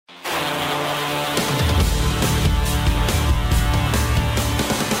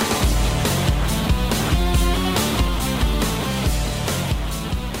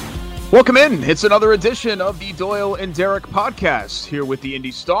Welcome in. It's another edition of the Doyel and Derek Podcast here with the Indy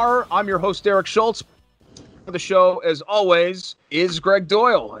Star. I'm your host, Derek Schultz. The show, as always, is Greg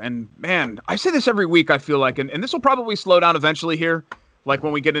Doyel. And man, I say this every week, I feel like, and this will probably slow down eventually here. Like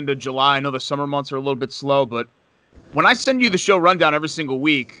when we get into July, I know the summer months are a little bit slow, but when I send you the show rundown every single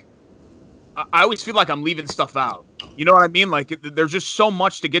week, I always feel like I'm leaving stuff out. You know what I mean? Like there's just so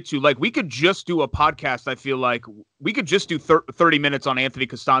much to get to. Like we could just do a podcast. I feel like we could just do 30 minutes on Anthony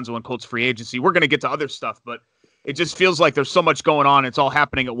Castonzo and Colts free agency. We're going to get to other stuff, but it just feels like there's so much going on. It's all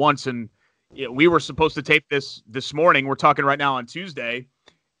happening at once. And we were supposed to tape this morning. We're talking right now on Tuesday,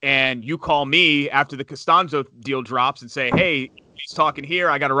 and you call me after the Castonzo deal drops and say, hey, he's talking here.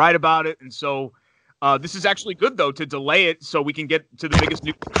 I got to write about it. And so this is actually good, though, to delay it so we can get to the biggest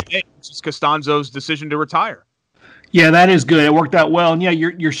news today, which is Castonzo's decision to retire. Yeah, that is good. It worked out well. And yeah,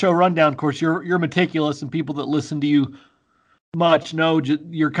 your show rundown, of course, you're meticulous, and people that listen to you much know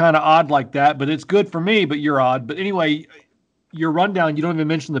you're kind of odd like that. But it's good for me, but you're odd. But anyway, your rundown, you don't even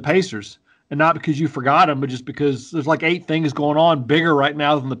mention the Pacers. And not because you forgot them, but just because there's like 8 things going on bigger right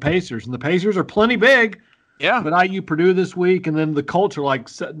now than the Pacers. And the Pacers are plenty big. Yeah. But IU Purdue this week, and then the Colts are like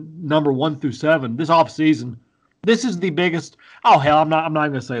number 1 through 7 this offseason. This is the biggest. Oh hell, I'm not even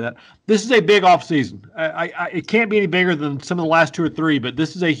going to say that. This is a big offseason. It can't be any bigger than some of the last 2 or 3, but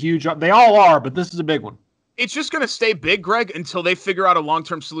this is a huge. They all are, but this is a big one. It's just going to stay big, Greg, until they figure out a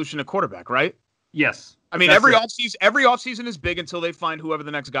long-term solution at quarterback, right? Yes. I mean, every offseason is big until they find whoever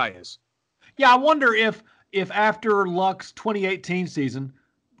the next guy is. Yeah, I wonder if after Luck's 2018 season,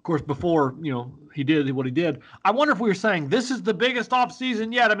 of course, before he did what he did, I wonder if we were saying this is the biggest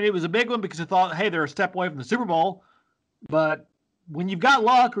offseason yet. I mean, it was a big one because I thought, hey, they're a step away from the Super Bowl. But when you've got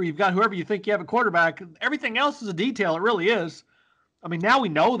Luck or you've got whoever you think you have a quarterback, everything else is a detail. It really is. I mean, now we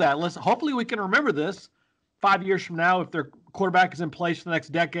know that. Hopefully we can remember this 5 years from now. If their quarterback is in place for the next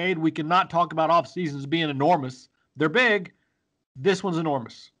decade, we can not talk about off seasons being enormous. They're big. This one's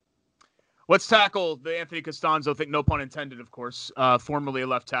enormous. Let's tackle the Anthony Castonzo thing, no pun intended, of course, formerly a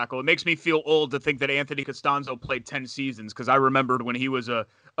left tackle. It makes me feel old to think that Anthony Castonzo played 10 seasons because I remembered when he was a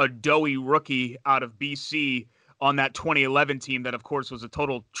doughy rookie out of BC on that 2011 team that, of course, was a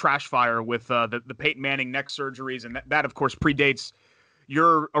total trash fire with the Peyton Manning neck surgeries. And that, of course, predates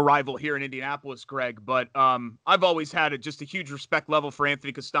your arrival here in Indianapolis, Greg. But I've always had just a huge respect level for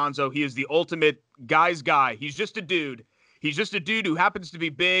Anthony Castonzo. He is the ultimate guy's guy. He's just a dude. He's just a dude who happens to be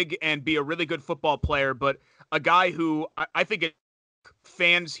big and be a really good football player, but a guy who I think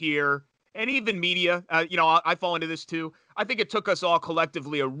fans here and even media, I fall into this too. I think it took us all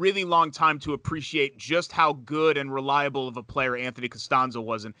collectively a really long time to appreciate just how good and reliable of a player Anthony Castonzo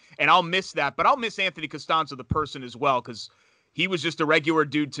was. And I'll miss that, but I'll miss Anthony Castonzo, the person, as well, because he was just a regular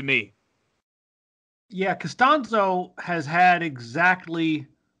dude to me. Yeah, Castonzo has had exactly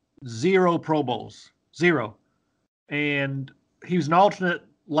 0 Pro Bowls. 0. And he was an alternate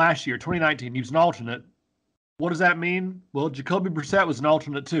last year, 2019. He was an alternate. What does that mean? Well, Jacoby Brissett was an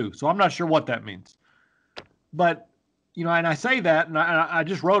alternate too, so I'm not sure what that means. But, and I say that, and I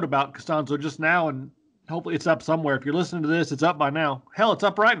just wrote about Castonzo just now, and hopefully it's up somewhere. If you're listening to this, it's up by now. Hell, it's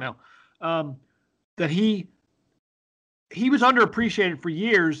up right now. That he was underappreciated for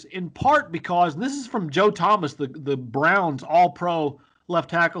years, in part because, and this is from Joe Thomas, the Browns all-pro left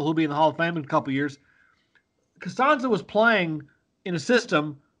tackle who'll be in the Hall of Fame in a couple years. Castonzo was playing in a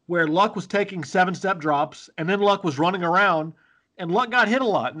system where Luck was taking 7-step drops, and then Luck was running around, and Luck got hit a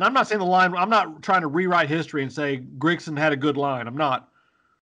lot. And I'm not saying the line, I'm not trying to rewrite history and say Grigson had a good line. I'm not.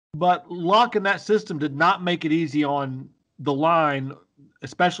 But Luck in that system did not make it easy on the line,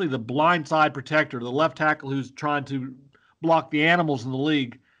 especially the blind side protector, the left tackle who's trying to block the animals in the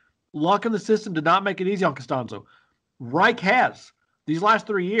league. Luck in the system did not make it easy on Castonzo. Reich has. These last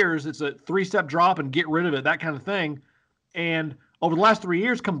 3 years, it's a 3-step drop and get rid of it, that kind of thing. And over the last 3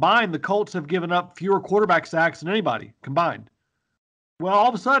 years combined, the Colts have given up fewer quarterback sacks than anybody combined. Well, all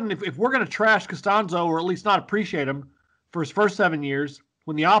of a sudden, if we're going to trash Castonzo or at least not appreciate him for his first 7 years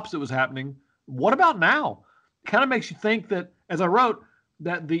when the opposite was happening, what about now? Kind of makes you think that, as I wrote,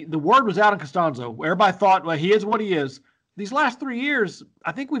 that the word was out on Castonzo. Everybody thought, well, he is what he is. These last 3 years,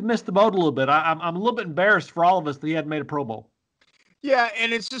 I think we've missed the boat a little bit. I'm a little bit embarrassed for all of us that he hadn't made a Pro Bowl. Yeah,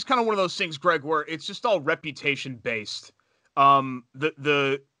 and it's just kind of one of those things, Greg, where it's just all reputation-based.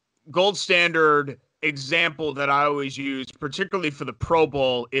 The gold standard example that I always use, particularly for the Pro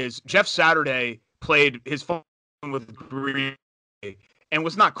Bowl, is Jeff Saturday played his fun with Green Bay and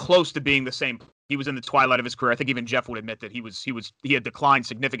was not close to being the same. He was in the twilight of his career. I think even Jeff would admit that he had declined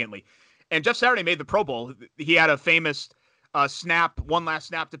significantly. And Jeff Saturday made the Pro Bowl. He had a famous one last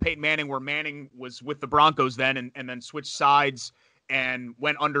snap to Peyton Manning, where Manning was with the Broncos then and then switched sides and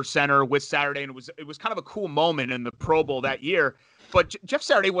went under center with Saturday, and it was kind of a cool moment in the Pro Bowl that year. But Jeff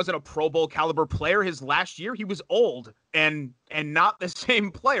Saturday wasn't a Pro Bowl caliber player. His last year, he was old and not the same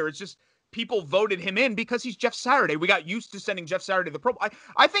player. It's just people voted him in because he's Jeff Saturday. We got used to sending Jeff Saturday to the Pro Bowl.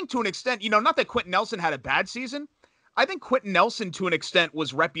 I think to an extent, not that Quentin Nelson had a bad season. I think Quentin Nelson, to an extent,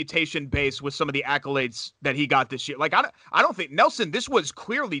 was reputation-based with some of the accolades that he got this year. Like, I don't think Nelson, this was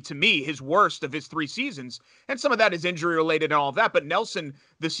clearly, to me, his worst of his 3 seasons. And some of that is injury-related and all of that. But Nelson,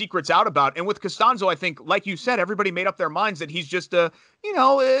 the secret's out about. And with Castonzo, I think, like you said, everybody made up their minds that he's just a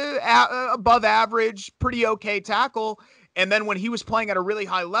above average, pretty okay tackle. And then when he was playing at a really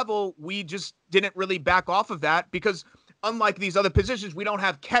high level, we just didn't really back off of that because unlike these other positions, we don't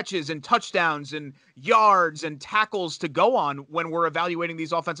have catches and touchdowns and yards and tackles to go on when we're evaluating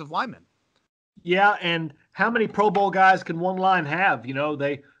these offensive linemen. Yeah, and how many Pro Bowl guys can one line have?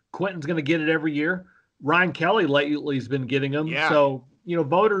 Quentin's going to get it every year. Ryan Kelly lately has been getting them. Yeah. So,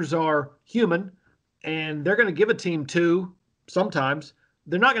 voters are human, and they're going to give a team 2 sometimes.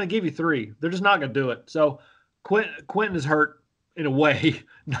 They're not going to give you 3. They're just not going to do it. So Quentin is hurt. In a way,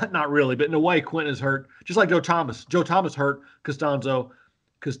 not really, but in a way, Quentin is hurt. Just like Joe Thomas. Joe Thomas hurt Castonzo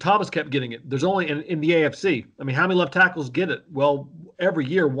because Thomas kept getting it. There's only in the AFC. I mean, how many left tackles get it? Well, every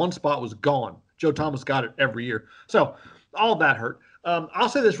year, one spot was gone. Joe Thomas got it every year. So all of that hurt. I'll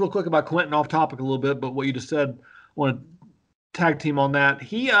say this real quick about Quentin, off topic a little bit, but what you just said, I want to tag team on that.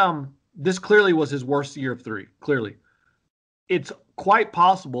 This clearly was his worst year of 3, clearly. It's quite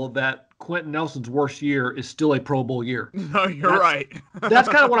possible that Quentin Nelson's worst year is still a Pro Bowl year. No, you're right. That's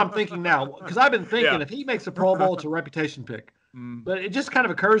kind of what I'm thinking now, because I've been thinking if he makes a Pro Bowl, it's a reputation pick. But it just kind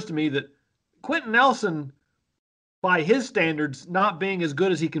of occurs to me that Quentin Nelson, by his standards, not being as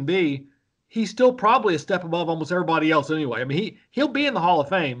good as he can be, he's still probably a step above almost everybody else anyway. I mean, he'll be in the Hall of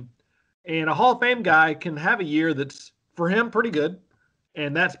Fame, and a Hall of Fame guy can have a year that's, for him, pretty good,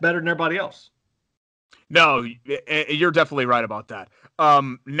 and that's better than everybody else. No, you're definitely right about that.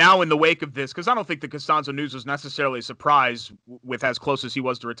 Now in the wake of this, because I don't think the Castonzo news was necessarily a surprise with as close as he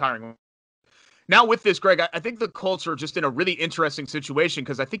was to retiring. Now with this, Greg, I think the Colts are just in a really interesting situation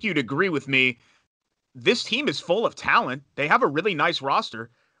because I think you'd agree with me. This team is full of talent. They have a really nice roster,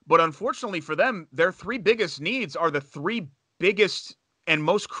 but unfortunately for them, their 3 biggest needs are the 3 biggest and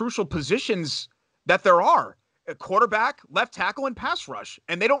most crucial positions that there are: a quarterback, left tackle, and pass rush.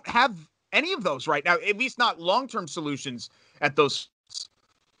 And they don't have any of those right now, at least not long-term solutions at those.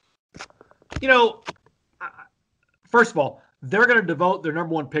 First of all, they're going to devote their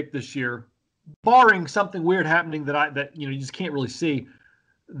number 1 pick this year, barring something weird happening that you just can't really see.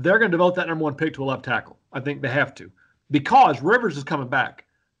 They're going to devote that number 1 pick to a left tackle. I think they have to, because Rivers is coming back,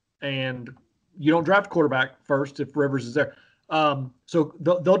 and you don't draft a quarterback first if Rivers is there. So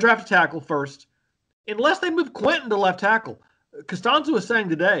they'll draft a tackle first, unless they move Quentin to left tackle. Castonzo was saying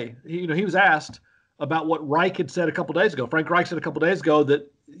today, he was asked about what Reich had said a couple days ago. Frank Reich said a couple days ago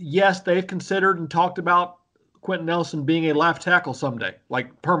that, yes, they've considered and talked about Quentin Nelson being a left tackle someday,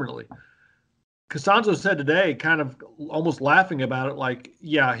 like permanently. Castonzo said today, kind of almost laughing about it, like,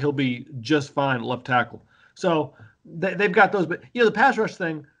 yeah, he'll be just fine at left tackle. So they've got those. But, the pass rush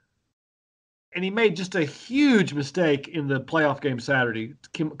thing, and he made just a huge mistake in the playoff game Saturday,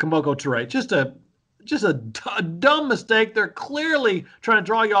 Kemoko Turay. Just a dumb mistake. They're clearly trying to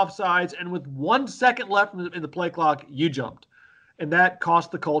draw you off sides, and with 1 second left in the play clock, you jumped. And that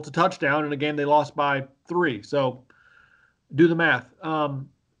cost the Colts a touchdown in a game they lost by 3. So do the math.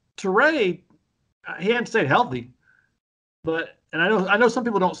 Turay, he hadn't stayed healthy, and I know some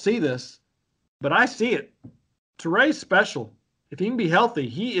people don't see this, but I see it. Turay's special. If he can be healthy,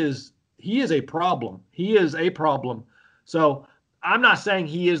 he is a problem. He is a problem. So I'm not saying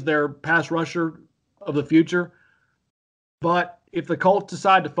he is their pass rusher of the future, but if the Colts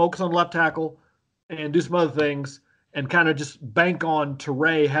decide to focus on left tackle and do some other things and kind of just bank on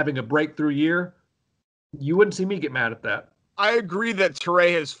Turay having a breakthrough year, you wouldn't see me get mad at that. I agree that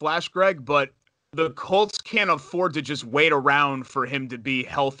Turay has flashed, Greg, but the Colts can't afford to just wait around for him to be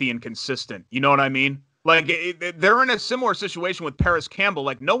healthy and consistent. You know what I mean? Like, they're in a similar situation with Paris Campbell.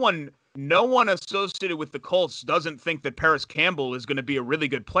 Like, no one associated with the Colts doesn't think that Paris Campbell is going to be a really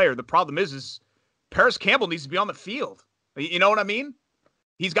good player. The problem is Paris Campbell needs to be on the field. You know what I mean?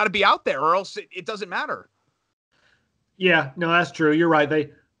 He's got to be out there, or else it doesn't matter. Yeah, no, that's true. You're right.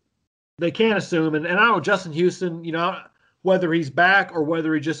 They can't assume. And I know Justin Houston, whether he's back or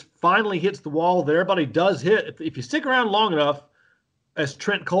whether he just finally hits the wall that everybody does hit. If you stick around long enough, as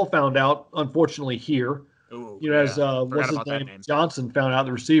Trent Cole found out, unfortunately here, as what's his name? Johnson found out,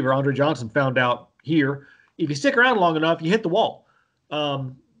 the receiver, Andre Johnson found out here. If you stick around long enough, you hit the wall.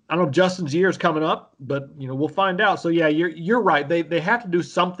 I don't know if Justin's year is coming up, but we'll find out. So yeah, you're right. They have to do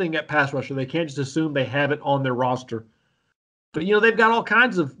something at pass rusher. They can't just assume they have it on their roster. But they've got all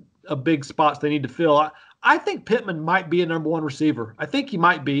kinds of big spots they need to fill. I think Pittman might be a number one receiver. I think he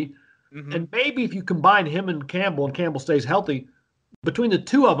might be. Mm-hmm. And maybe if you combine him and Campbell stays healthy, between the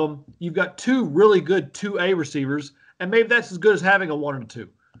two of them, you've got two really good 2A receivers, and maybe that's as good as having a 1 and a 2.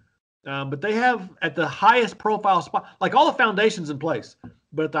 But they have at the highest profile spot, like all the foundations in place,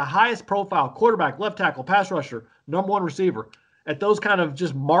 but at the highest profile, quarterback, left tackle, pass rusher, number one receiver, at those kind of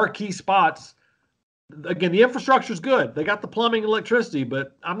just marquee spots. Again, the infrastructure is good. They got the plumbing and electricity,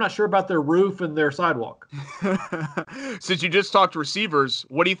 but I'm not sure about their roof and their sidewalk. Since you just talked receivers,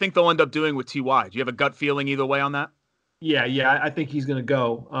 what do you think they'll end up doing with T.Y.? Do you have a gut feeling either way on that? Yeah, I think he's going to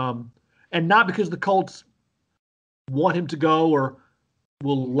go. And not because the Colts want him to go or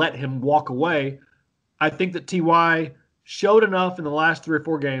will let him walk away. I think that T.Y. showed enough in the last 3 or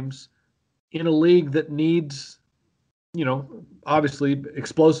 4 games in a league that needs, obviously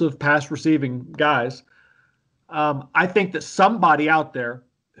explosive pass receiving guys. I think that somebody out there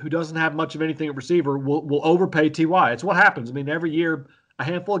who doesn't have much of anything at receiver will overpay T.Y. It's what happens. I mean, every year a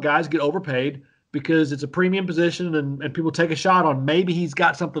handful of guys get overpaid because it's a premium position and people take a shot on maybe he's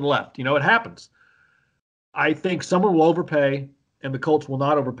got something left. It happens. I think someone will overpay and the Colts will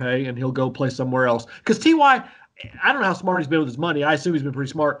not overpay and he'll go play somewhere else. Because T.Y., I don't know how smart he's been with his money. I assume he's been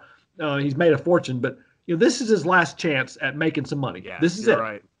pretty smart. He's made a fortune, but this is his last chance at making some money. Yeah, this is it.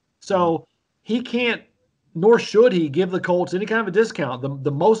 Right. So he can't, nor should he, give the Colts any kind of a discount.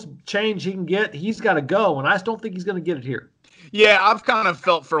 The most change he can get, he's got to go, and I just don't think he's going to get it here. Yeah, I've kind of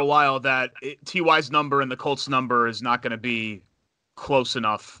felt for a while that T.Y.'s number and the Colts' number is not going to be close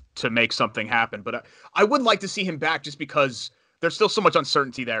enough to make something happen. But I would like to see him back just because there's still so much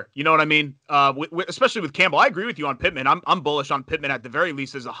uncertainty there. You know what I mean? Especially with Campbell. I agree with you on Pittman. I'm bullish on Pittman at the very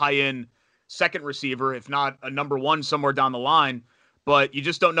least as a high-end second receiver, if not a number one somewhere down the line. But you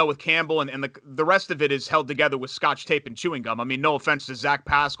just don't know with Campbell, and the rest of it is held together with Scotch tape and chewing gum. I mean, no offense to Zach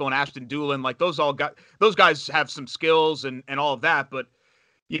Pascal and Ashton Doolin, like those guys have some skills and all of that, but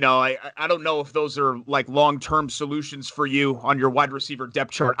I don't know if those are like long-term solutions for you on your wide receiver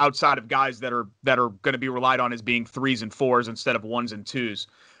depth chart outside of guys that are going to be relied on as being 3s and 4s instead of 1s and 2s.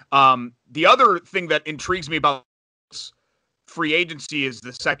 The other thing that intrigues me about free agency is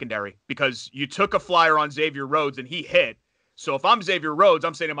the secondary, because you took a flyer on Xavier Rhodes and he hit. So if I'm Xavier Rhodes,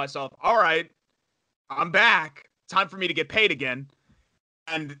 I'm saying to myself, all right, I'm back. Time for me to get paid again.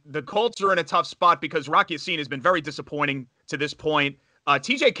 And the Colts are in a tough spot because Rocky Yassin has been very disappointing to this point.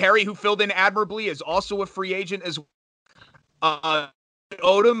 TJ Carey, who filled in admirably, is also a free agent as well.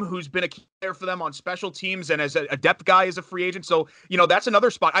 Odom, who's been a key player for them on special teams and as a depth guy, is a free agent. So, that's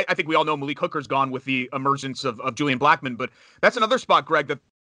another spot. I think we all know Malik Hooker's gone with the emergence of Julian Blackmon, but that's another spot, Greg, that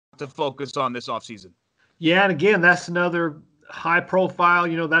to focus on this offseason. Yeah, and again, that's another high profile,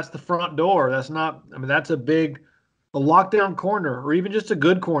 that's the front door. That's not, that's a lockdown corner or even just a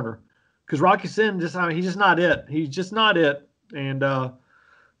good corner. Because Rocky Sin, he's just not it. He's just not it. And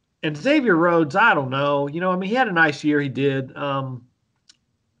Xavier Rhodes, I don't know. He had a nice year. He did.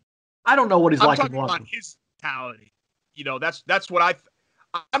 I don't know what he's like. I'm talking about his mentality. That's what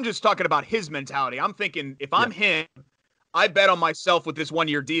I'm just talking about his mentality. I'm thinking if I'm him, I bet on myself with this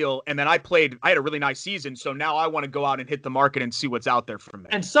 1-year deal, and then I had a really nice season, so now I want to go out and hit the market and see what's out there for me.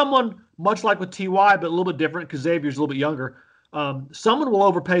 And someone, much like with T.Y., but a little bit different because Xavier's a little bit younger, someone will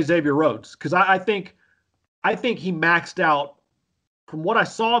overpay Xavier Rhodes because I think he maxed out from what I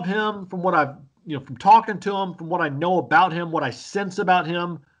saw of him, from what I've, from talking to him, from what I know about him, what I sense about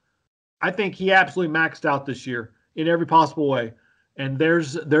him. I think he absolutely maxed out this year in every possible way. And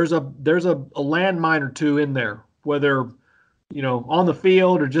there's a landmine or two in there, whether on the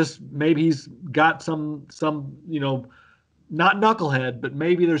field or just maybe he's got some not knucklehead, but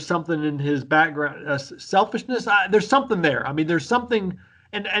maybe there's something in his background, selfishness. There's something there. There's something,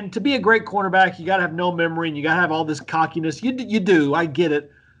 and to be a great cornerback, you got to have no memory and you got to have all this cockiness. You do. I get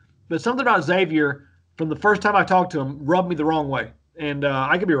it. But something about Xavier from the first time I talked to him rubbed me the wrong way. And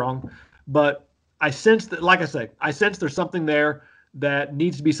I could be wrong, but I sense that, like I say, there's something there that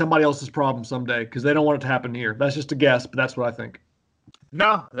needs to be somebody else's problem someday because they don't want it to happen here. That's just a guess, but that's what I think.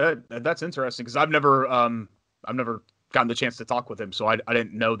 No, that's interesting because I've never gotten the chance to talk with him, so I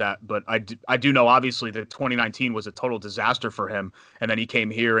didn't know that. But I do know, obviously, that 2019 was a total disaster for him, and then he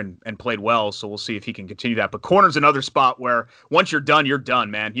came here and played well, so we'll see if he can continue that. But corner's another spot where once you're done,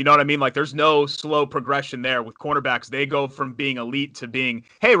 man. You know what I mean? Like, there's no slow progression there. With cornerbacks, they go from being elite to being,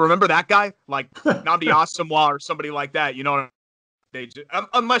 hey, remember that guy? Like Nnamdi Asomugha or somebody like that, you know.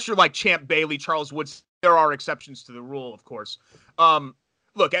 Unless you're like Champ Bailey, Charles Woods, there are exceptions to the rule, of course.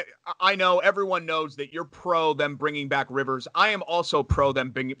 look, I know everyone knows that you're pro them bringing back Rivers. I am also pro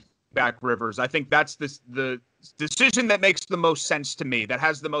them bringing back Rivers. I think that's the decision that makes the most sense to me, that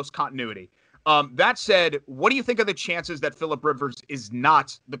has the most continuity. That said, what do you think of the chances that Phillip Rivers is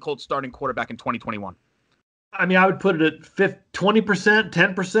not the Colts starting quarterback in 2021? I mean, I would put it at 20%,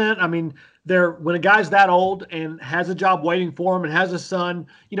 10%. I mean, when a guy's that old and has a job waiting for him and has a son,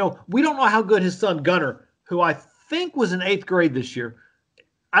 we don't know how good his son Gunner, who I think was in 8th grade this year.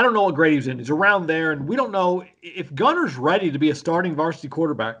 I don't know what grade he's in. He's around there, and we don't know if Gunner's ready to be a starting varsity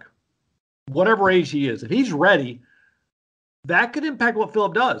quarterback, whatever age he is. If he's ready, that could impact what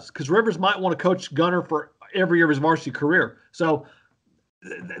Phillip does, because Rivers might want to coach Gunner for every year of his varsity career. So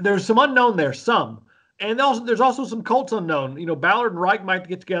there's some unknown there, some. And there's also some Colts unknown. Ballard and Reich might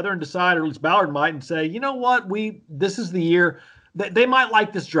get together and decide, or at least Ballard might, and say, you know what, this is the year. They might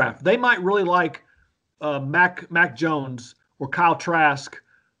like this draft. They might really like Mac Jones or Kyle Trask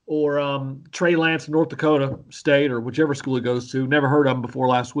or Trey Lance, North Dakota State, or whichever school he goes to. Never heard of him before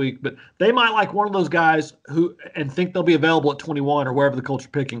last week. But they might like one of those guys and think they'll be available at 21 or wherever the Colts are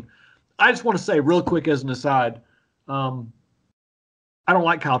picking. I just want to say real quick as an aside, I don't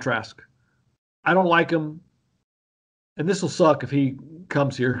like Kyle Trask. I don't like him. And this will suck if he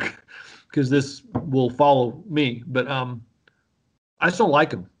comes here because this will follow me. But I just don't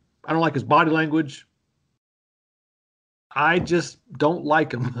like him. I don't like his body language. I just don't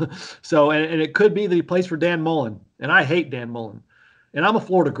like him. So, and it could be that he plays for Dan Mullen, and I hate Dan Mullen. And I'm a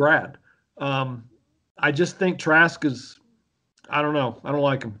Florida grad. I just think Trask is, I don't know. I don't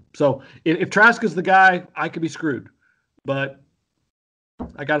like him. So if Trask is the guy, I could be screwed. But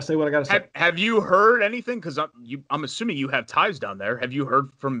I got to say what I got to say. Have you heard anything? Because I'm assuming you have ties down there. Have you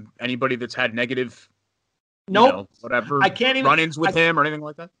heard from anybody that's had negative, whatever, run-ins with him or anything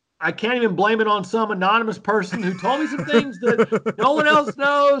like that? I can't even blame it on some anonymous person who told me some things that no one else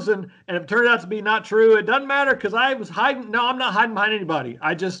knows, and it turned out to be not true. It doesn't matter because I was hiding. No, I'm not hiding behind anybody.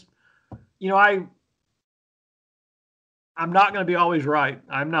 I just, I'm not going to be always right.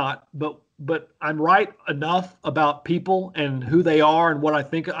 I'm not, but I'm right enough about people and who they are and what I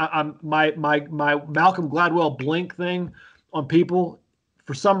think. I'm my Malcolm Gladwell blink thing on people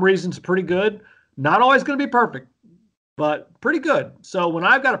for some reasons pretty good. Not always going to be perfect, but pretty good. So when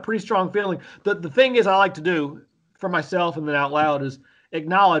I've got a pretty strong feeling, the thing is I like to do for myself and then out loud is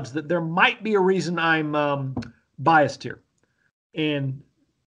acknowledge that there might be a reason I'm biased here. And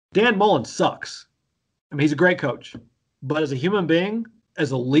Dan Mullen sucks. I mean, he's a great coach. But as a human being, as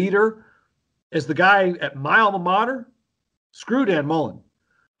a leader, as the guy at my alma mater, screw Dan Mullen.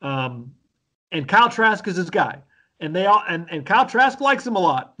 And Kyle Trask is his guy. And they all and Kyle Trask likes him a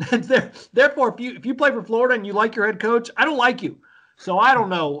lot. Therefore, if you play for Florida and you like your head coach, I don't like you. So I don't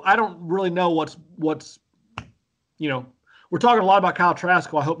know. I don't really know what's we're talking a lot about Kyle Trask,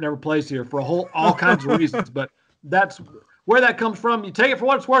 who I hope never plays here for all kinds of reasons. But that's where that comes from. You take it for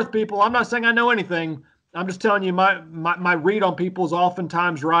what it's worth, people. I'm not saying I know anything. I'm just telling you my read on people is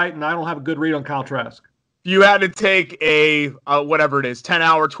oftentimes right, and I don't have a good read on Kyle Trask. You had to take a whatever it is,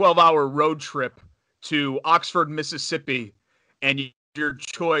 10-hour, 12-hour road trip to Oxford, Mississippi, and your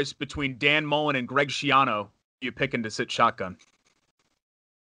choice between Dan Mullen and Greg Schiano, you picking to sit shotgun.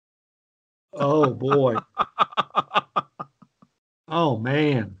 Oh, boy. Oh,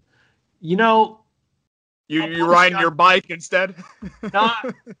 man. You're riding your bike instead? No,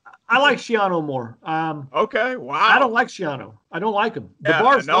 I like Schiano more. Okay, wow. I don't like Schiano. I don't like him. The yeah,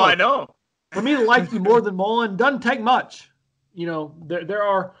 bar's low. I know. For me to like you more than Mullen doesn't take much. There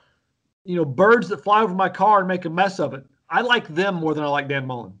are birds that fly over my car and make a mess of it. I like them more than I like Dan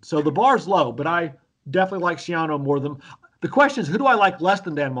Mullen. So the bar's low, but I definitely like Schiano more than. The question is, who do I like less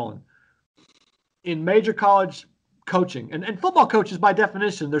than Dan Mullen? In major college coaching and football coaches, by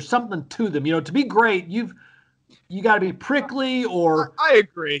definition, there's something to them. To be great, you got to be prickly or. I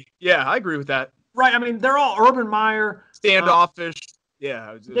agree. Yeah, I agree with that. Right. I mean, they're all Urban Meyer, standoffish.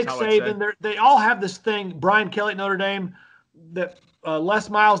 Yeah, Nick Saban. They all have this thing. Brian Kelly at Notre Dame, that Les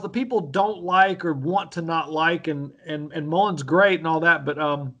Miles, the people don't like or want to not like, and Mullen's great and all that, but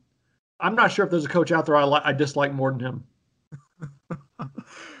I'm not sure if there's a coach out there I dislike more than him.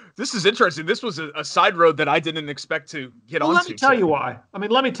 This is interesting. This was a side road that I didn't expect to get onto. Let me tell you why. I mean,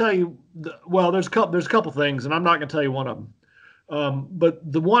 let me tell you. There's a couple things, and I'm not going to tell you one of them.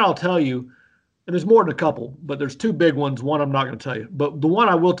 But the one I'll tell you, and there's more than a couple, but there's two big ones. One I'm not going to tell you, but the one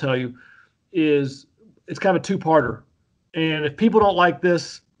I will tell you is it's kind of a two-parter. And if people don't like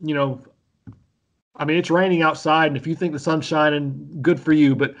this, I mean, it's raining outside, and if you think the sun's shining, good for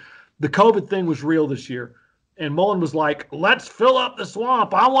you. But the COVID thing was real this year. And Mullen was like, let's fill up the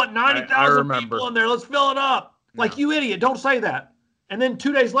swamp. I want 90,000 people in there. Let's fill it up. Yeah. Like, you idiot, don't say that. And then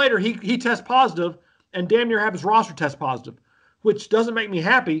 2 days later, he tests positive and damn near have his roster test positive, which doesn't make me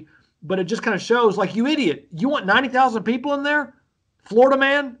happy, but it just kind of shows, like, you idiot. You want 90,000 people in there? Florida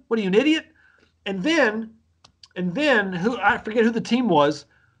man? What are you, an idiot? And then who, I forget who the team was.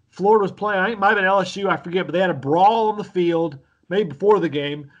 Florida was playing. It might have been LSU. I forget, but they had a brawl on the field maybe before the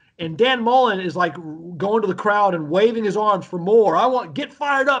game. And Dan Mullen is like going to the crowd and waving his arms for more. Get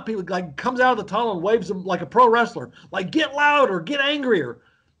fired up. He like comes out of the tunnel and waves them like a pro wrestler. Like, get louder, get angrier.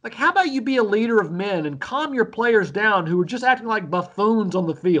 Like, how about you be a leader of men and calm your players down who are just acting like buffoons on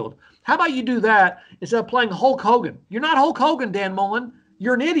the field? How about you do that instead of playing Hulk Hogan? You're not Hulk Hogan, Dan Mullen.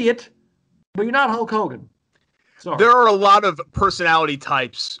 You're an idiot, but you're not Hulk Hogan. Sorry. There are a lot of personality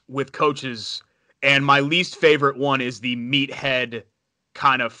types with coaches, and my least favorite one is the meathead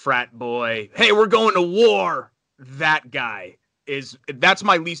kind of frat boy. Hey, we're going to war. That guy that's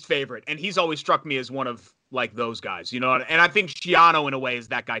my least favorite. And he's always struck me as one of like those guys, you know? And I think Schiano in a way is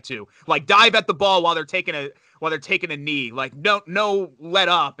that guy too. Like, dive at the ball while they're taking a knee. Like, no, let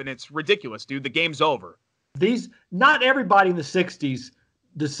up. And it's ridiculous, dude. The game's over. Not everybody in the 60s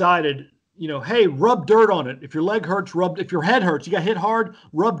decided, hey, rub dirt on it. If your leg hurts, if your head hurts, you got hit hard,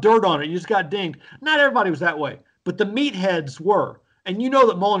 rub dirt on it. You just got dinged. Not everybody was that way, but the meatheads were. And you know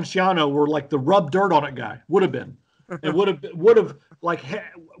that Mullen and Schiano were like the rub dirt on it guy. Would have been. And would have like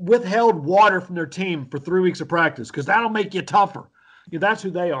withheld water from their team for 3 weeks of practice because that'll make you tougher. That's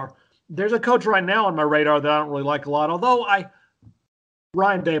who they are. There's a coach right now on my radar that I don't really like a lot, although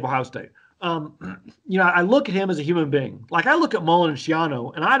Ryan Day of Ohio State. I look at him as a human being. Like, I look at Mullen and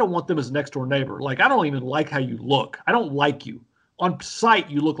Schiano, and I don't want them as a next-door neighbor. Like, I don't even like how you look. I don't like you. On sight,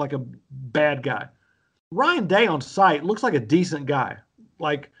 you look like a bad guy. Ryan Day on sight looks like a decent guy.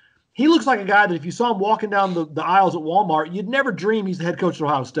 Like, he looks like a guy that if you saw him walking down the aisles at Walmart, you'd never dream he's the head coach of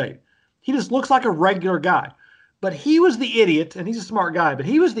Ohio State. He just looks like a regular guy. But he was the idiot, and he's a smart guy, but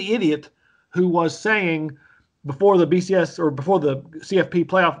he was the idiot who was saying before the BCS or before the CFP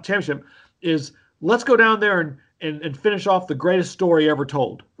playoff championship is, let's go down there and finish off the greatest story ever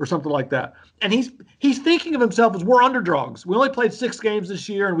told or something like that. And he's thinking of himself as, we're underdogs. We only played 6 games this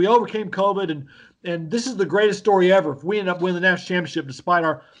year, and we overcame COVID, and this is the greatest story ever if we end up winning the national championship despite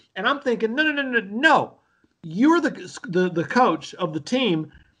our – and I'm thinking, no. You're the coach of the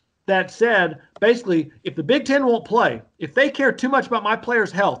team that said, basically, if the Big Ten won't play, if they care too much about my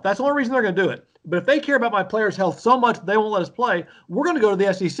players' health, that's the only reason they're going to do it. But if they care about my players' health so much that they won't let us play, we're going to go to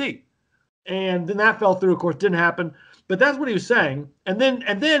the SEC. And then that fell through, of course, didn't happen. But that's what he was saying. And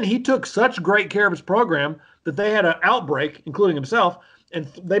then he took such great care of his program that they had an outbreak, including himself, and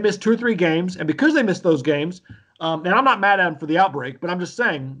they missed 2 or 3 games. And because they missed those games, and I'm not mad at them for the outbreak, but I'm just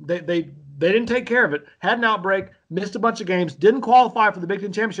saying they didn't take care of it, had an outbreak, missed a bunch of games, didn't qualify for the Big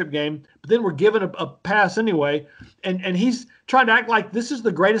Ten championship game, but then were given a pass anyway. And he's trying to act like this is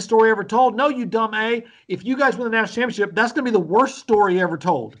the greatest story ever told. No, you dumb A. If you guys win the national championship, that's going to be the worst story ever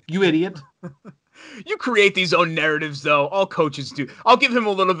told, you idiot. You create these own narratives, though. All coaches do. I'll give him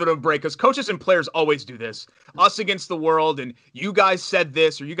a little bit of a break because coaches and players always do this. Us against the world, and you guys said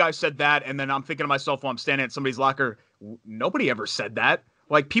this or you guys said that, and then I'm thinking to myself while I'm standing at somebody's locker, nobody ever said that.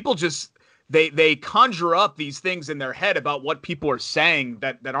 Like, people just they conjure up these things in their head about what people are saying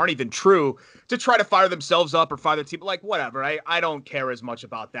that aren't even true to try to fire themselves up or fire their team. Like, whatever. I don't care as much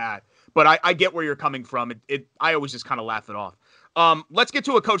about that. But I get where you're coming from. I always just kind of laugh it off. Let's get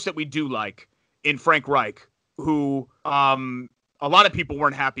to a coach that we do like, in Frank Reich, who a lot of people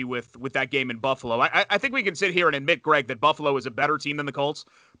weren't happy with that game in Buffalo. I think we can sit here and admit, Greg, that Buffalo is a better team than the Colts.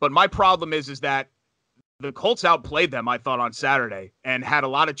 But my problem is that the Colts outplayed them, I thought, on Saturday and had a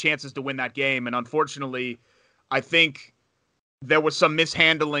lot of chances to win that game. And unfortunately, I think there was some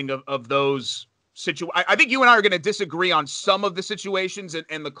mishandling of those situations. I think you and I are going to disagree on some of the situations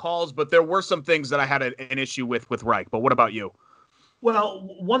and the calls, but there were some things that I had an issue with Reich. But what about you? Well,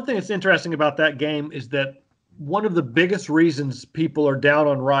 one thing that's interesting about that game is that one of the biggest reasons people are down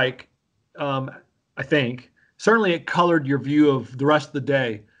on Reich, I think, certainly it colored your view of the rest of the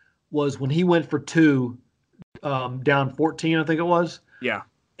day, was when he went for 2 down 14, I think it was. Yeah.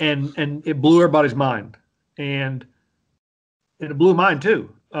 And it blew everybody's mind. And it blew mine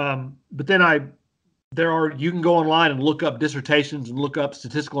too. But then you can go online and look up dissertations and look up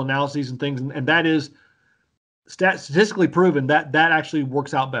statistical analyses and things, and that is statistically proven that actually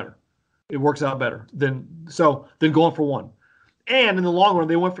works out better. It works out better than going for 1. And in the long run,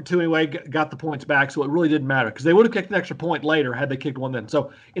 they went for 2 anyway, got the points back, so it really didn't matter because they would have kicked an extra point later had they kicked 1 then.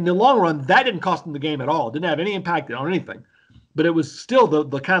 So in the long run, that didn't cost them the game at all. It didn't have any impact on anything. But it was still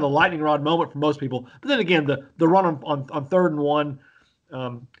the kind of the lightning rod moment for most people. But then again, the run on 3rd and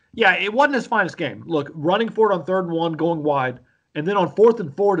 1, it wasn't his finest game. Look, running for it on 3rd and 1, going wide, and then on 4th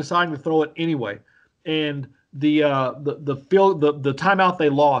and 4 deciding to throw it anyway. And the timeout they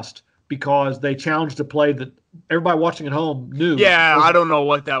lost because they challenged a play that everybody watching at home knew. Yeah, I don't know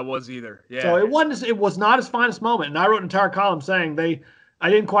what that was either. Yeah. So it was not his finest moment. And I wrote an entire column saying I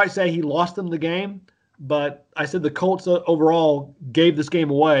didn't quite say he lost them the game, but I said the Colts overall gave this game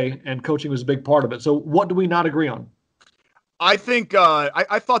away, and coaching was a big part of it. So what do we not agree on? I think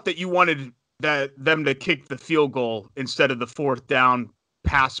I thought that you wanted them to kick the field goal instead of the 4th down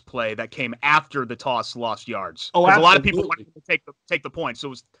pass play that came after the toss lost yards. Oh, absolutely. A lot of people wanted to take the point.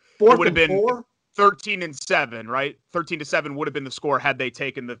 So it would have been 4th? 13-7, right? 13-7 would have been the score had they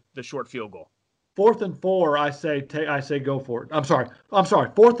taken the short field goal. 4th and 4, I say go for it. I'm sorry.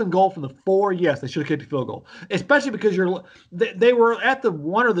 4th and goal from the 4. Yes, they should have kicked the field goal, especially because they were at the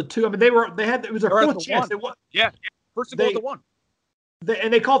 1 or the 2. I mean, it was their 4th chance. Yeah, first and goal at the 1.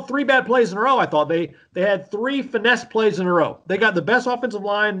 And they called 3 bad plays in a row. I thought they had 3 finesse plays in a row. They got the best offensive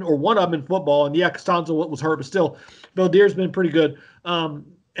line, or one of them in football. And Castonzo was hurt, but still, Valdier's been pretty good. And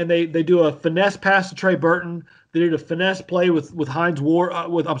they do a finesse pass to Trey Burton. They did a finesse play with Naheem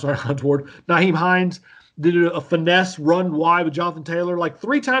Hines. They did a finesse run wide with Jonathan Taylor. Like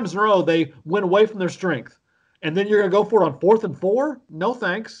 3 times in a row, they went away from their strength. And then you're going to go for it on 4th and 4? No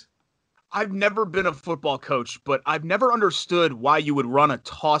thanks. I've never been a football coach, but I've never understood why you would run a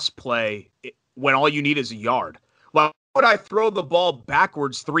toss play when all you need is a yard. Why would I throw the ball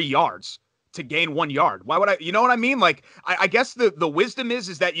backwards 3 yards to gain 1 yard? Why would I? You know what I mean? Like, I guess the wisdom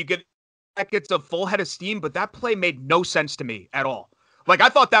is that that gets a full head of steam, but that play made no sense to me at all. Like, I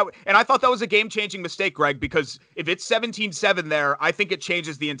thought that was a game-changing mistake, Greg, because if it's 17-7 there, I think it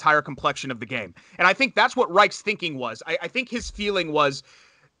changes the entire complexion of the game. And I think that's what Reich's thinking was. I think his feeling was,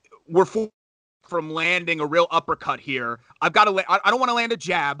 we're from landing a real uppercut here. I don't want to land a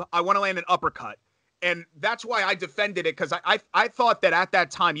jab. I want to land an uppercut. And that's why I defended it, because I thought that at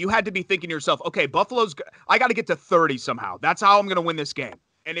that time you had to be thinking to yourself, okay, I got to get to 30 somehow. That's how I'm going to win this game.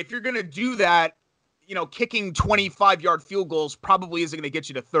 And if you're going to do that, kicking 25-yard field goals probably isn't going to get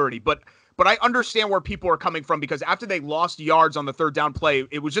you to 30. But I understand where people are coming from, because after they lost yards on the 3rd down play,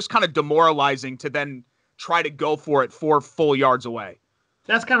 it was just kind of demoralizing to then try to go for it 4 full yards away.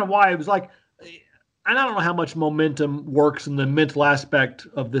 That's kind of why it was like, and I don't know how much momentum works in the mental aspect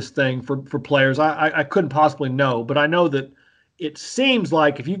of this thing for players. I couldn't possibly know, but I know that it seems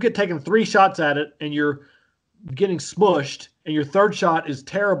like if you get taken 3 shots at it and you're getting smushed and your 3rd shot is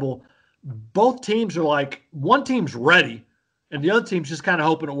terrible, both teams are like, one team's ready and the other team's just kind of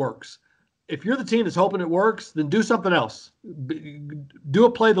hoping it works. If you're the team that's hoping it works, then do something else. Do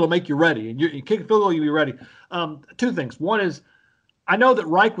a play that'll make you ready. And you kick a field goal, you'll be ready. 2 things. One is, I know that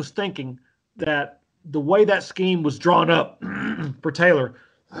Reich was thinking that the way that scheme was drawn up for Taylor,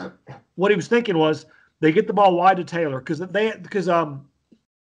 what he was thinking was they get the ball wide to Taylor because the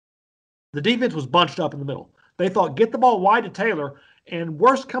defense was bunched up in the middle. They thought, get the ball wide to Taylor, and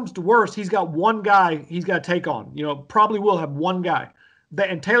worst comes to worst, he's got one guy he's got to take on. Probably will have one guy.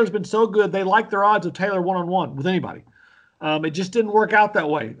 And Taylor's been so good, they like their odds of Taylor one-on-one with anybody. It just didn't work out that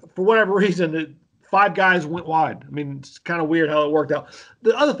way. For whatever reason, 5 guys went wide. I mean, it's kind of weird how it worked out.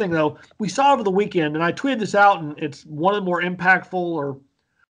 The other thing, though, we saw over the weekend, and I tweeted this out, and it's one of the more impactful or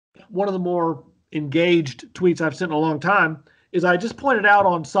one of the more engaged tweets I've sent in a long time, is I just pointed out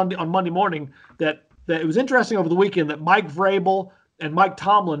on Monday morning that it was interesting over the weekend that Mike Vrabel and Mike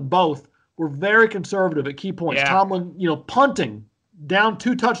Tomlin both were very conservative at key points. Yeah. Tomlin, punting down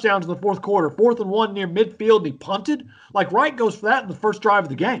 2 touchdowns in the 4th quarter, 4th and 1 near midfield, and he punted. Like, Wright goes for that in the first drive of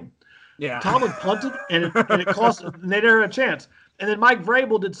the game. Yeah, Tomlin punted, and it cost. And they never had a chance. And then Mike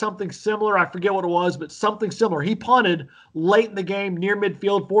Vrabel did something similar. I forget what it was, but something similar. He punted late in the game, near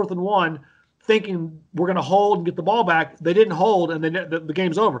midfield, 4th and 1, thinking we're going to hold and get the ball back. They didn't hold, and the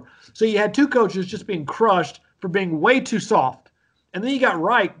game's over. So you had 2 coaches just being crushed for being way too soft, and then you got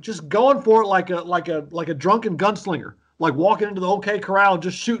Wright just going for it like a drunken gunslinger, like walking into the OK Corral and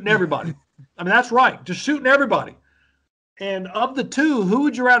just shooting everybody. I mean, that's right, just shooting everybody. And of the 2, who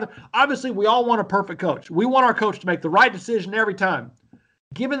would you rather? Obviously, we all want a perfect coach. We want our coach to make the right decision every time.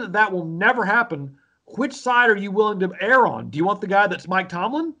 Given that will never happen, which side are you willing to err on? Do you want the guy that's Mike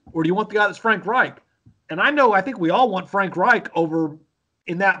Tomlin, or do you want the guy that's Frank Reich? And I think we all want Frank Reich over,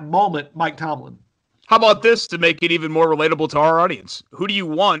 in that moment, Mike Tomlin. How about this to make it even more relatable to our audience? Who do you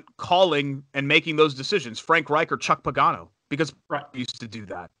want calling and making those decisions, Frank Reich or Chuck Pagano? Because Reich used to do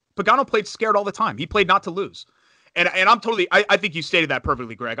that. Pagano played scared all the time. He played not to lose. And I think you stated that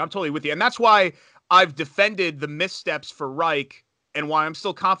perfectly, Greg. I'm totally with you. And that's why I've defended the missteps for Reich and why I'm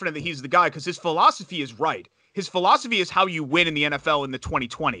still confident that he's the guy, because his philosophy is right. His philosophy is how you win in the NFL in the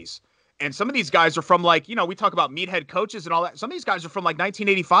 2020s. And some of these guys are from like, we talk about meathead coaches and all that. Some of these guys are from like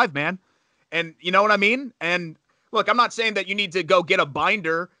 1985, man. And you know what I mean? And look, I'm not saying that you need to go get a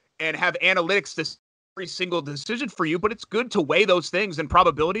binder and have analytics to every single decision for you, but it's good to weigh those things and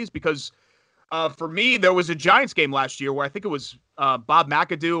probabilities because for me, there was a Giants game last year where I think it was Bob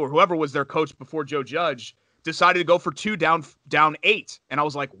McAdoo or whoever was their coach before Joe Judge decided to go for 2 down 8. And I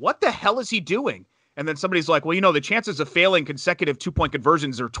was like, what the hell is he doing? And then somebody's like, well, the chances of failing consecutive 2-point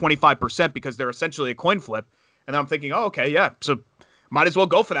conversions are 25% because they're essentially a coin flip. And then I'm thinking, oh, okay, yeah. So might as well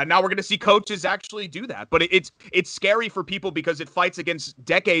go for that. Now we're going to see coaches actually do that. But it's scary for people because it fights against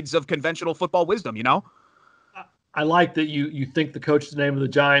decades of conventional football wisdom, I like that you think the coach's name of the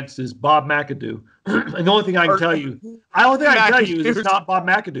Giants is Bob McAdoo. And the only thing I can tell you is it's not Bob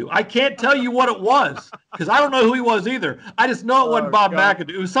McAdoo. I can't tell you what it was because I don't know who he was either. I just know it wasn't Bob McAdoo.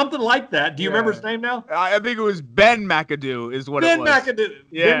 It was something like that. Do you remember his name now? I think it was Ben McAdoo is what it was. Ben McAdoo.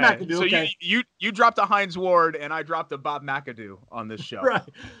 Yeah. Ben McAdoo. So okay. you dropped a Hines Ward and I dropped a Bob McAdoo on this show.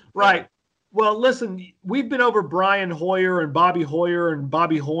 Right. Well, listen, we've been over Brian Hoyer and Bobby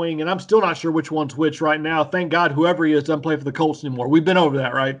Hoying, and I'm still not sure which one's which right now. Thank God whoever he is doesn't play for the Colts anymore. We've been over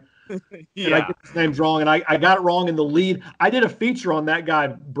that, right? Yeah. And I get his names wrong, and I got it wrong in the lead. I did a feature on that guy,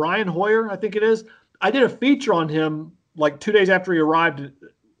 Brian Hoyer, I think it is. I did a feature on him like 2 days after he arrived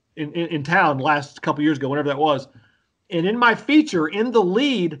in town last couple years ago, whenever that was. And in my feature, in the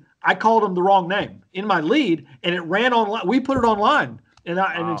lead, I called him the wrong name in my lead, and it ran online. We put it online, and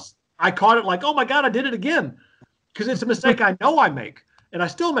I caught it like, oh my God, I did it again. Because it's a mistake I know I make. And I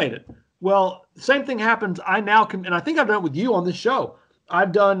still made it. Well, same thing happens. And I think I've done it with you on this show.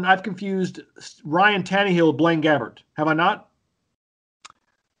 I've confused Ryan Tannehill with Blaine Gabbert. Have I not?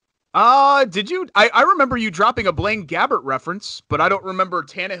 Did you? I remember you dropping a Blaine Gabbert reference, but I don't remember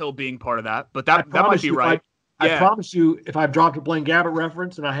Tannehill being part of that. But that might be right. I promise you, if I've dropped a Blaine Gabbert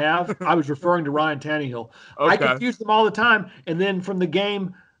reference, and I have, I was referring to Ryan Tannehill. Okay. I confuse them all the time. And then from the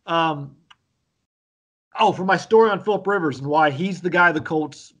game, for my story on Phillip Rivers and why he's the guy the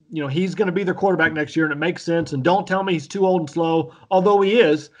Colts, he's going to be their quarterback next year, and it makes sense. And don't tell me he's too old and slow, although he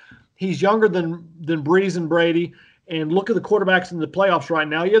is. He's younger than Breeze and Brady. And look at the quarterbacks in the playoffs right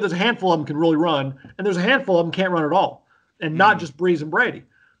now. Yeah, there's a handful of them can really run, and there's a handful of them can't run at all, and not just Breeze and Brady.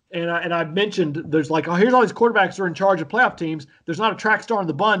 And I mentioned there's like, here's all these quarterbacks who are in charge of playoff teams. There's not a track star in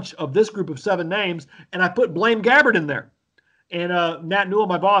the bunch of this group of 7 names, and I put Blaine Gabbert in there. And Matt Newell,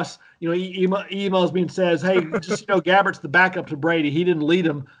 my boss, he emails me and says, hey, just Gabbert's the backup to Brady. He didn't lead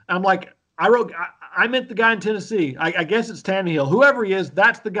him. I'm like, I meant the guy in Tennessee. I guess it's Tannehill. Whoever he is,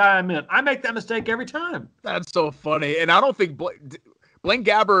 that's the guy I meant. I make that mistake every time. That's so funny. And I don't think Blaine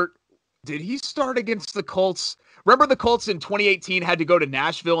Gabbert, did he start against the Colts? Remember the Colts in 2018 had to go to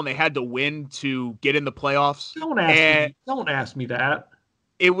Nashville and they had to win to get in the playoffs? Don't ask me that.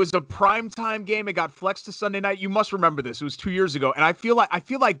 It was a primetime game. It got flexed to Sunday night. You must remember this. It was 2 years ago. And I feel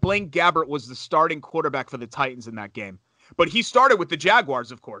like Blaine Gabbert was the starting quarterback for the Titans in that game. But he started with the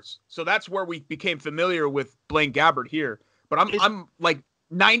Jaguars, of course. So that's where we became familiar with Blaine Gabbert here. But I'm like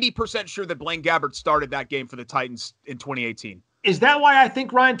 90% sure that Blaine Gabbert started that game for the Titans in 2018. Is that why I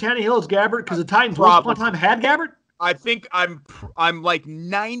think Ryan Tannehill is Gabbert? Because the Titans once upon a time had Gabbert? I think I'm like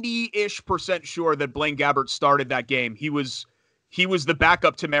 90-ish% sure that Blaine Gabbert started that game. He was the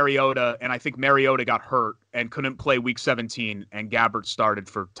backup to Mariota, and I think Mariota got hurt and couldn't play Week 17, and Gabbert started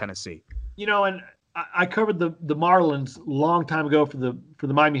for Tennessee. And I covered the Marlins a long time ago for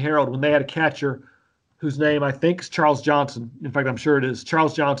the Miami Herald when they had a catcher whose name I think is Charles Johnson. In fact, I'm sure it is.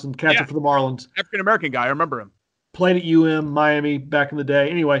 Charles Johnson, catcher for the Marlins. African-American guy. I remember him. Played at UM, Miami back in the day.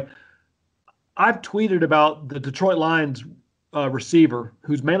 Anyway, I've tweeted about the Detroit Lions receiver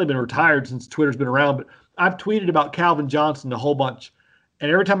who's mainly been retired since Twitter's been around, but I've tweeted about Calvin Johnson a whole bunch.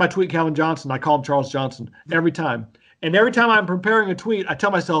 And every time I tweet Calvin Johnson, I call him Charles Johnson. Every time. And every time I'm preparing a tweet, I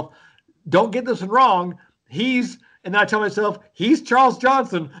tell myself, don't get this one wrong. And then I tell myself, he's Charles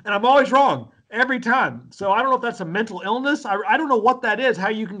Johnson. And I'm always wrong every time. So I don't know if that's a mental illness. I don't know what that is, how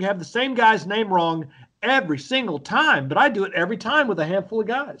you can have the same guy's name wrong every single time. But I do it every time with a handful of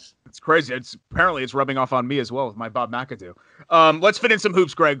guys. It's crazy. Apparently it's rubbing off on me as well with my Bob McAdoo. Let's fit in some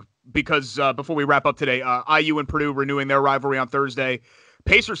hoops, Greg, because before we wrap up today, IU and Purdue renewing their rivalry on Thursday.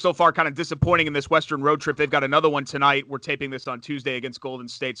 Pacers so far kind of disappointing in this Western road trip. They've got another one tonight. We're taping this on Tuesday against Golden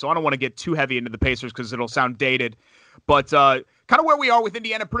State, so I don't want to get too heavy into the Pacers because it'll sound dated. But kind of where we are with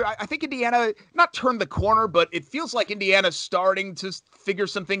Indiana. Purdue, I think Indiana not turned the corner, but it feels like Indiana's starting to figure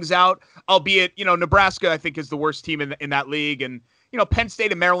some things out, albeit, Nebraska, I think, is the worst team in that league. And, Penn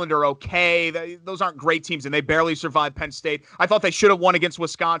State and Maryland are okay. Those aren't great teams, and they barely survived Penn State. I thought they should have won against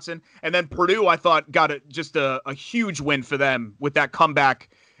Wisconsin. And then Purdue, I thought, got just a huge win for them with that comeback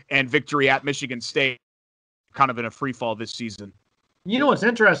and victory at Michigan State, kind of in a free fall this season. You know what's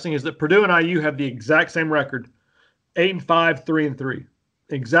interesting is that Purdue and IU have the exact same record, 8-5, 3-3,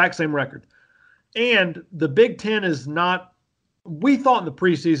 exact same record. And the Big Ten is not. We thought in the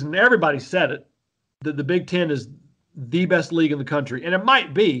preseason, everybody said it, that the Big Ten is the best league in the country, and it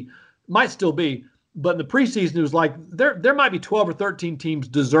might still be. But in the preseason, it was like there might be 12 or 13 teams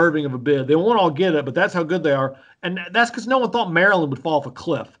deserving of a bid. They won't all get it, but that's how good they are. And that's because no one thought Maryland would fall off a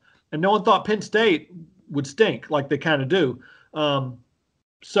cliff. And no one thought Penn State would stink like they kind of do.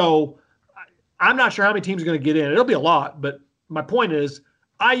 So I'm not sure how many teams are going to get in. It'll be a lot. But my point is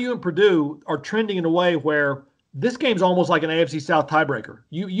IU and Purdue are trending in a way where this game's almost like an AFC South tiebreaker.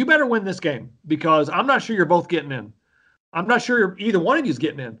 You better win this game because I'm not sure you're both getting in. I'm not sure either one of you is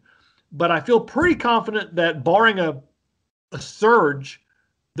getting in. But I feel pretty confident that barring a surge,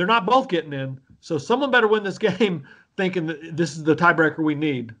 they're not both getting in. So someone better win this game thinking that this is the tiebreaker we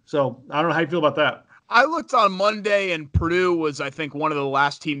need. So I don't know how you feel about that. I looked on Monday, and Purdue was, I think, one of the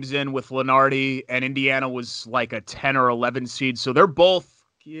last teams in with Lenardi, and Indiana was like a 10 or 11 seed. So they're both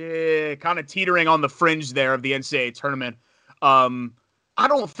kind of teetering on the fringe there of the NCAA tournament. I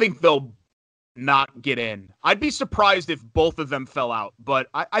don't think they'll not get in. I'd be surprised if both of them fell out, but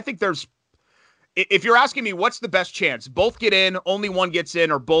I think if you're asking me what's the best chance, both get in, only one gets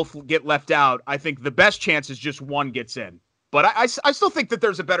in, or both get left out, I think the best chance is just one gets in. But I still think that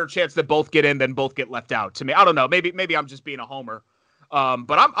there's a better chance that both get in than both get left out. To me, I don't know. Maybe I'm just being a homer.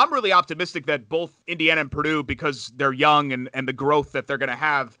 But I'm really optimistic that both Indiana and Purdue, because they're young and the growth that they're going to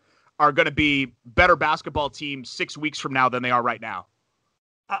have, are going to be better basketball teams 6 weeks from now than they are right now.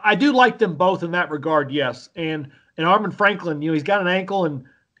 I do like them both in that regard, yes. And Armin Franklin, he's got an ankle,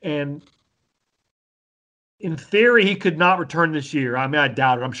 and in theory he could not return this year. I mean, I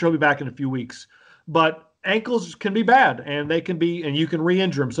doubt it. I'm sure he'll be back in a few weeks. But ankles can be bad, and and you can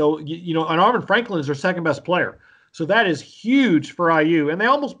re-injure them. So, and Armin Franklin is their second best player. So that is huge for IU. And they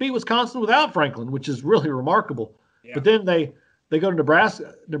almost beat Wisconsin without Franklin, which is really remarkable. Yeah. But then they go to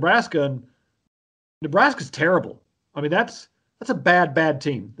Nebraska, and Nebraska's terrible. I mean, that's a bad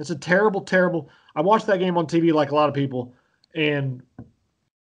team. That's a terrible. I watched that game on TV like a lot of people, and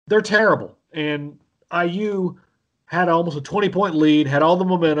they're terrible. And IU had almost a 20-point lead, had all the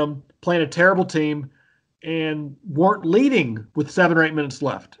momentum, playing a terrible team, and weren't leading with 7 or 8 minutes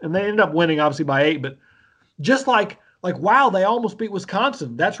left. And they ended up winning, obviously, by 8. But just like wow, they almost beat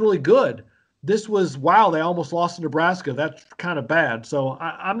Wisconsin. That's really good. This was, wow, they almost lost to Nebraska. That's kind of bad. So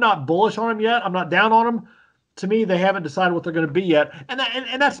I'm not bullish on them yet. I'm not down on them. To me, they haven't decided what they're going to be yet.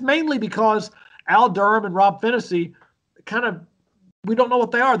 And that's mainly because Al Durham and Rob Finney we don't know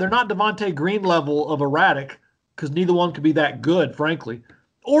what they are. They're not Devontae Green level of erratic, because neither one could be that good, frankly,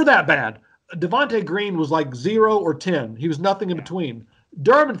 or that bad. Devontae Green was like 0 or 10. He was nothing in between.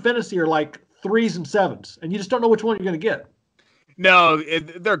 Durham and Finney are like 3s and 7s, and you just don't know which one you're going to get. No,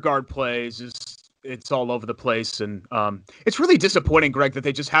 their guard plays it's all over the place, and it's really disappointing, Greg, that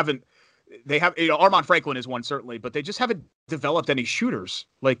they just haven't. They have Armand Franklin is one certainly, but they just haven't developed any shooters.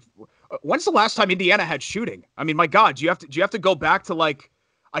 Like, when's the last time Indiana had shooting? I mean, my God, do you have to go back to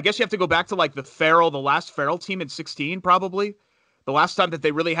I guess you have to go back to the last Farrell team in 2016, probably the last time that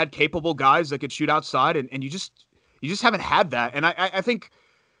they really had capable guys that could shoot outside, and you just haven't had that. And I think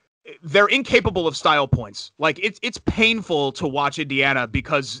they're incapable of style points. Like, it's painful to watch Indiana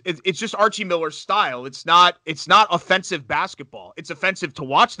because it's just Archie Miller's style. It's not offensive basketball. It's offensive to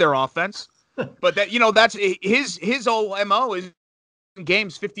watch their offense, but that's his whole MO is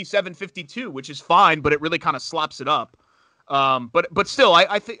games 57-52, which is fine, but it really kind of slops it up. But still,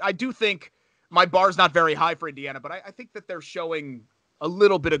 I do think my bar's not very high for Indiana, but I think that they're showing a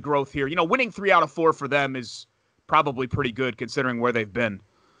little bit of growth here. Winning 3 out of 4 for them is probably pretty good considering where they've been.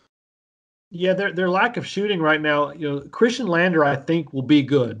 Yeah, their lack of shooting right now, Christian Lander, I think, will be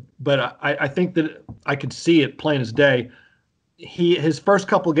good, but I think that I could see it plain as day. His first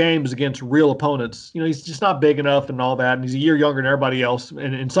couple games against real opponents, he's just not big enough and all that, and he's a year younger than everybody else,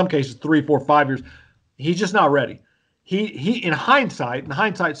 and in some cases 3, 4, 5 years. He's just not ready. He in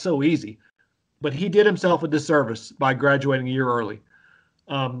hindsight's so easy, but he did himself a disservice by graduating a year early.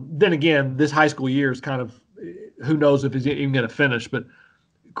 Then again, this high school year is kind of, who knows if he's even going to finish, but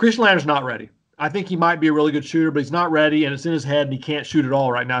Christian Lander's not ready. I think he might be a really good shooter, but he's not ready, and it's in his head, and he can't shoot at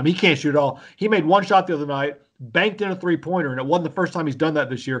all right now. I mean, he can't shoot at all. He made one shot the other night, banked in a three-pointer, and it wasn't the first time he's done that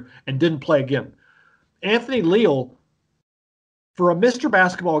this year, and didn't play again. Anthony Leal, for a Mr.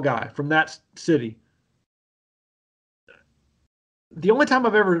 Basketball guy from that city, the only time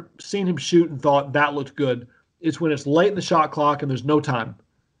I've ever seen him shoot and thought that looked good is when it's late in the shot clock and there's no time,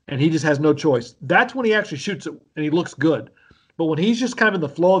 and he just has no choice. That's when he actually shoots it, and he looks good. But when he's just kind of in the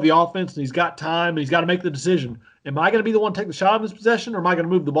flow of the offense and he's got time and he's got to make the decision, am I going to be the one to take the shot of his possession or am I going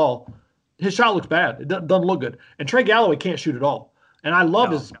to move the ball? His shot looks bad. It doesn't look good. And Trey Galloway can't shoot at all. And I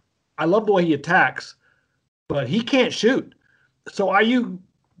love I love the way he attacks, but he can't shoot. So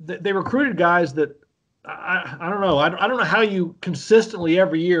they recruited guys that I don't know. I don't know how you consistently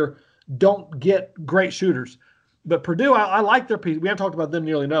every year don't get great shooters. But Purdue, I like their piece. We haven't talked about them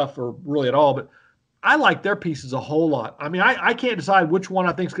nearly enough or really at all, but I like their pieces a whole lot. I mean, I can't decide which one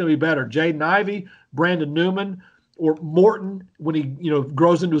I think is going to be better, Jaden Ivey, Brandon Newman, or Morton when he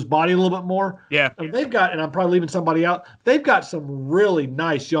grows into his body a little bit more. Yeah. I mean, they've got, and I'm probably leaving somebody out, they've got some really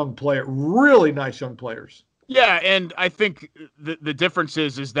nice young players. Yeah, and I think the difference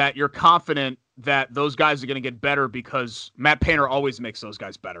is that you're confident that those guys are going to get better because Matt Painter always makes those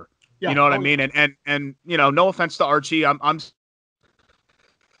guys better. Yeah. You know what I mean? And no offense to Archie, I'm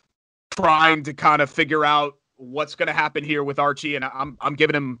trying to kind of figure out what's going to happen here with Archie, and I'm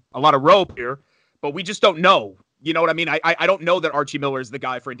giving him a lot of rope here, but we just don't know. You know what I mean? I don't know that Archie Miller is the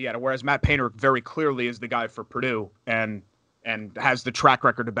guy for Indiana, whereas Matt Painter very clearly is the guy for Purdue and has the track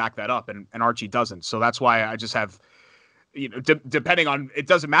record to back that up, and Archie doesn't. So that's why I just have, depending on, it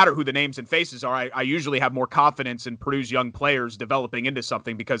doesn't matter who the names and faces are. I usually have more confidence in Purdue's young players developing into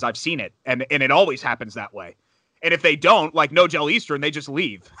something because I've seen it, and it always happens that way. And if they don't, like No-Gel Eastern, they just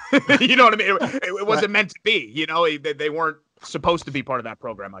leave. You know what I mean? It wasn't meant to be. They weren't supposed to be part of that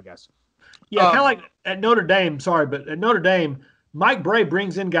program, I guess. Yeah, kind of like at Notre Dame. Sorry, but at Notre Dame, Mike Bray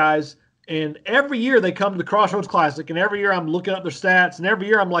brings in guys, and every year they come to the Crossroads Classic, and every year I'm looking up their stats, and every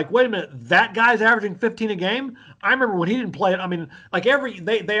year I'm like, wait a minute, that guy's averaging 15 a game? I remember when he didn't play it. I mean, like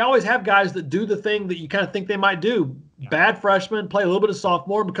they always have guys that do the thing that you kind of think they might do. Yeah. Bad freshmen, play a little bit of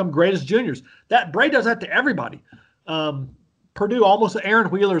sophomore, become great as juniors. That Bray does that to everybody. Purdue, almost Aaron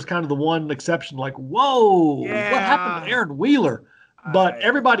Wheeler is kind of the one exception. Like, whoa, what happened to Aaron Wheeler? But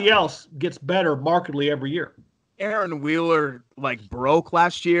everybody else gets better markedly every year. Aaron Wheeler broke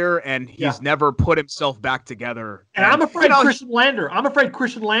last year, and he's never put himself back together. And I'm afraid Christian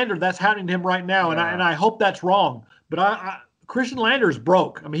Lander, that's happening to him right now, and I hope that's wrong. But Christian Lander is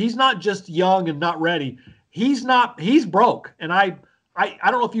broke. I mean, he's not just young and not ready. He's broke. And I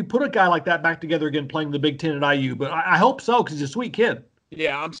don't know if you put a guy like that back together again playing the Big Ten at IU, but I hope so because he's a sweet kid.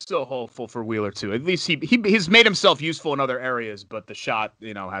 Yeah, I'm still hopeful for Wheeler too. At least he's made himself useful in other areas, but the shot,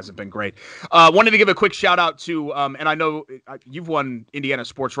 hasn't been great. Wanted to give a quick shout out to, and I know you've won Indiana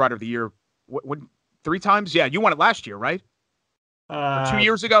Sports Writer of the Year, what 3 times? Yeah, you won it last year, right? 2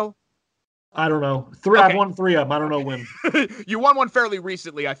 years ago. I don't know. I've won 3 of them. I don't know when. You won one fairly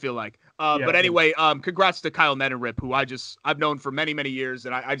recently, I feel like. But anyway, congrats to Kyle Neddenrip, who I've known for many, many years,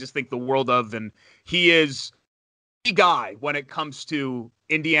 and I just think the world of, and he is the guy when it comes to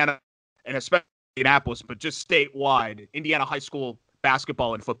Indiana and especially Indianapolis, but just statewide, Indiana high school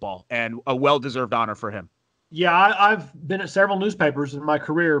basketball and football, and a well-deserved honor for him. Yeah, I've been at several newspapers in my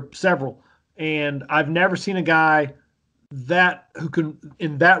career, and I've never seen a guy who can,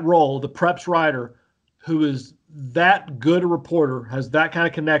 in that role, the preps writer, who is that good a reporter, has that kind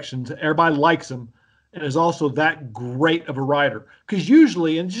of connections, everybody likes him, and is also that great of a writer. Because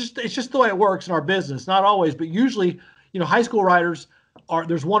usually, and it's just the way it works in our business, not always, but usually, high school writers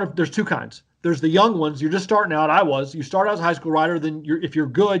there's 2 kinds. There's the young ones, you're just starting out. You start out as a high school writer, then if you're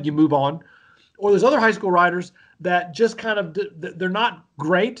good, you move on. Or there's other high school writers that just kind of, they're not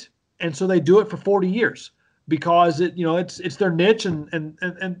great, and so they do it for 40 years. Because it's their niche and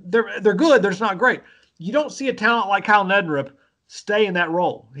they're good, they're just not great. You don't see a talent like Kyle Neddenrip stay in that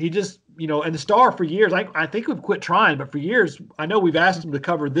role. He just, and the Star for years, I think we've quit trying, but for years, I know we've asked him to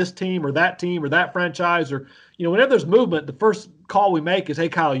cover this team or that franchise, or, whenever there's movement, the first call we make is, hey,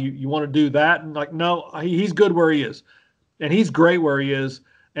 Kyle, you want to do that? And no, he's good where he is. And he's great where he is.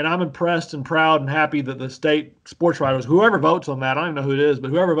 And I'm impressed and proud and happy that the state sports writers, whoever votes on that, I don't even know who it is,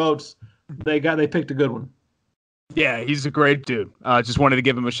 but whoever votes, they picked a good one. Yeah, he's a great dude. Just wanted to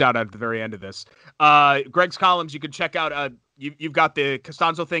give him a shout out at the very end of this. Greg's columns, you can check out. You've got the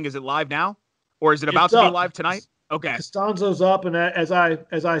Castonzo thing. Is it live now, or is it about to be live tonight? Okay. Castonzo's up, and as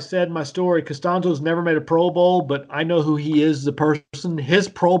I said in my story, Castonzo's never made a Pro Bowl, but I know who he is as a person. His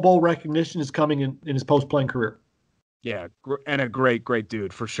Pro Bowl recognition is coming in his post-playing career. Yeah, and a great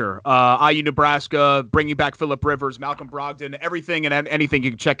dude for sure. IU Nebraska, bringing back Phillip Rivers, Malcolm Brogdon, everything and anything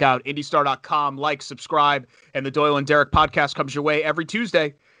you can check out. IndyStar.com, subscribe, and the Doyel and Derek podcast comes your way every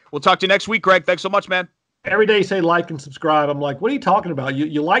Tuesday. We'll talk to you next week, Greg. Thanks so much, man. Every day you say like and subscribe. I'm like, what are you talking about?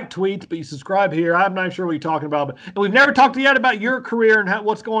 You like tweets, but you subscribe here. I'm not sure what you're talking about. And we've never talked to you yet about your career and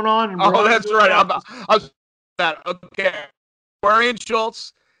what's going on. And that's right. Okay. We're in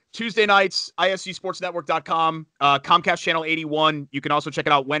Schultz. Tuesday nights, iscsportsnetwork.com, Comcast Channel 81. You can also check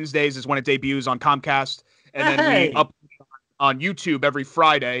it out Wednesdays is when it debuts on Comcast. And then we up on YouTube every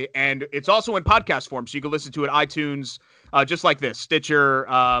Friday. And it's also in podcast form, so you can listen to it iTunes, just like this, Stitcher,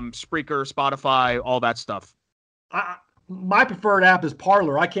 Spreaker, Spotify, all that stuff. My preferred app is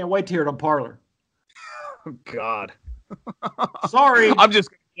Parler. I can't wait to hear it on Parler. Oh, God. Sorry. We'll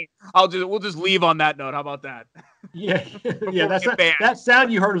just leave on that note. How about that? Yeah. That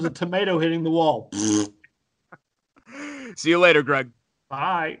sound you heard was a tomato hitting the wall. See you later, Greg.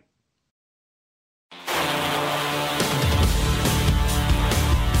 Bye.